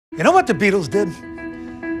You know what the Beatles did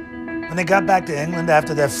when they got back to England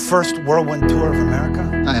after their first whirlwind tour of America?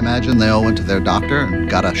 I imagine they all went to their doctor and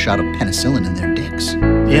got a shot of penicillin in their dicks.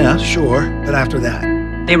 Yeah, sure. But after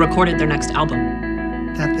that? They recorded their next album.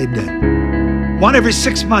 That they did. One every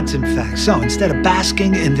 6 months, in fact. So instead of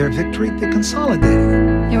basking in their victory, they consolidated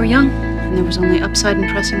it. They were young, and there was only upside in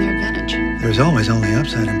pressing their advantage. There's always only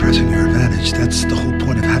upside in pressing your advantage. That's the whole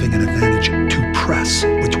point of having an advantage, to press,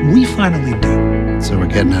 which we finally do. So we're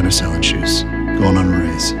getting out of selling shoes, going on a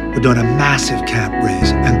raise. We're doing a massive cap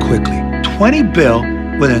raise, and quickly. 20 bill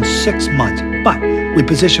within 6 months. But we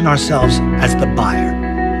position ourselves as the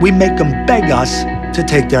buyer. We make them beg us to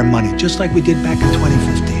take their money, just like we did back in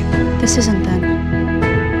 2015. This isn't then.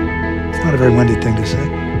 It's not a very Wendy thing to say.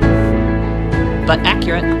 But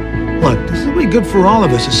accurate. Look, this will be good for all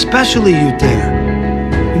of us, especially you, Taylor.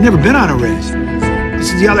 You've never been on a raise.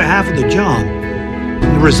 This is the other half of the job.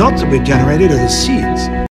 And the results that we've generated are the seeds.